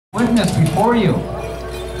Witness before you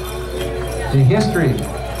the history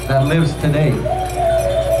that lives today.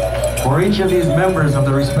 For each of these members of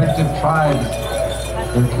the respective tribes,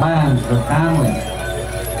 their clans, their families,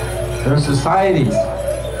 their societies,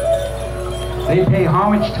 they pay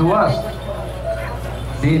homage to us,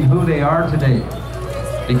 being who they are today.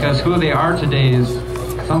 Because who they are today is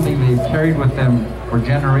something they've carried with them for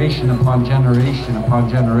generation upon generation upon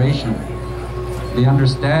generation. The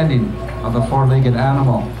understanding of the four-legged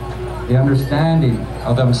animal, the understanding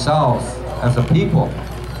of themselves as a people,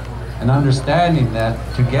 and understanding that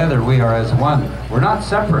together we are as one. We're not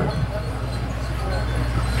separate.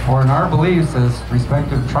 For in our beliefs as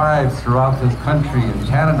respective tribes throughout this country and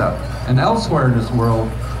Canada and elsewhere in this world,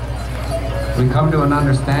 we come to an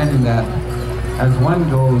understanding that as one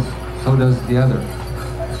goes, so does the other.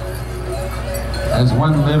 As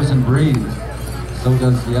one lives and breathes, so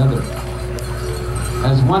does the other.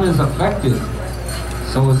 As one is affected,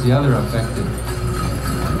 so is the other affected.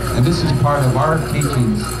 And this is part of our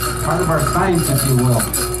teachings, part of our science, if you will.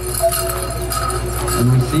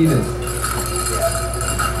 And we see this.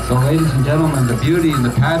 So ladies and gentlemen, the beauty and the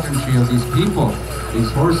pageantry of these people,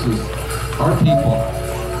 these horses, our people,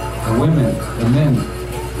 the women, the men,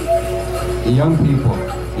 the young people,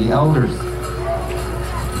 the elders.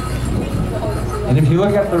 And if you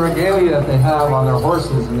look at the regalia that they have on their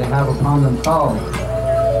horses and they have upon themselves,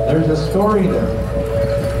 there's a story there.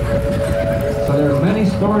 So there's many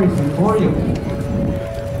stories before you.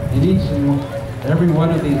 In each and every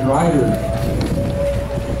one of these riders,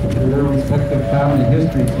 through their respective family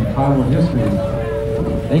histories and tribal histories,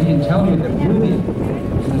 they can tell you the beauty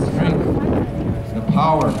and the strength, the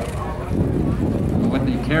power of what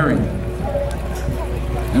they carry.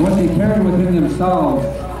 And what they carry within themselves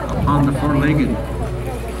upon the four-legged,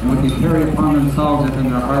 and what they carry upon themselves within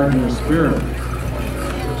their heart and their spirit.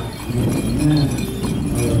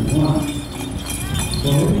 So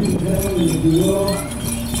ladies and gentlemen, if you will,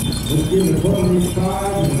 let's give the four-legged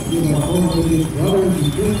tribe, let's give our four-legged brothers and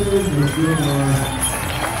sisters, let's give our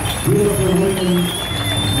beautiful women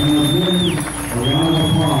and our men a round of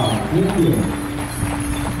applause. Thank you.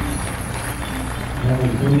 That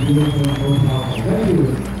was very beautiful and so powerful. Thank you.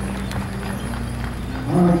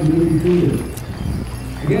 All right, you may be seated.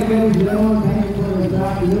 Again, ladies and gentlemen, thank you for this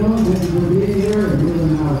afternoon. Thank you for being here and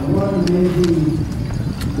giving us one amazing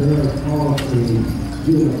day of quality.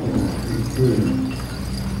 Beautiful experience.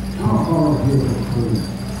 I'll call it beautiful experience.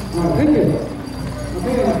 All right, thank you.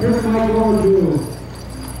 Okay, I'll turn the mic over to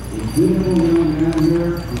the beautiful young man here,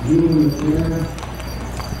 the beautiful chair.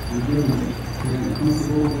 I'm getting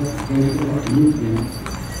comfortable with the meeting.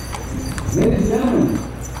 Ladies and gentlemen,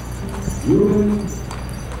 Ruben.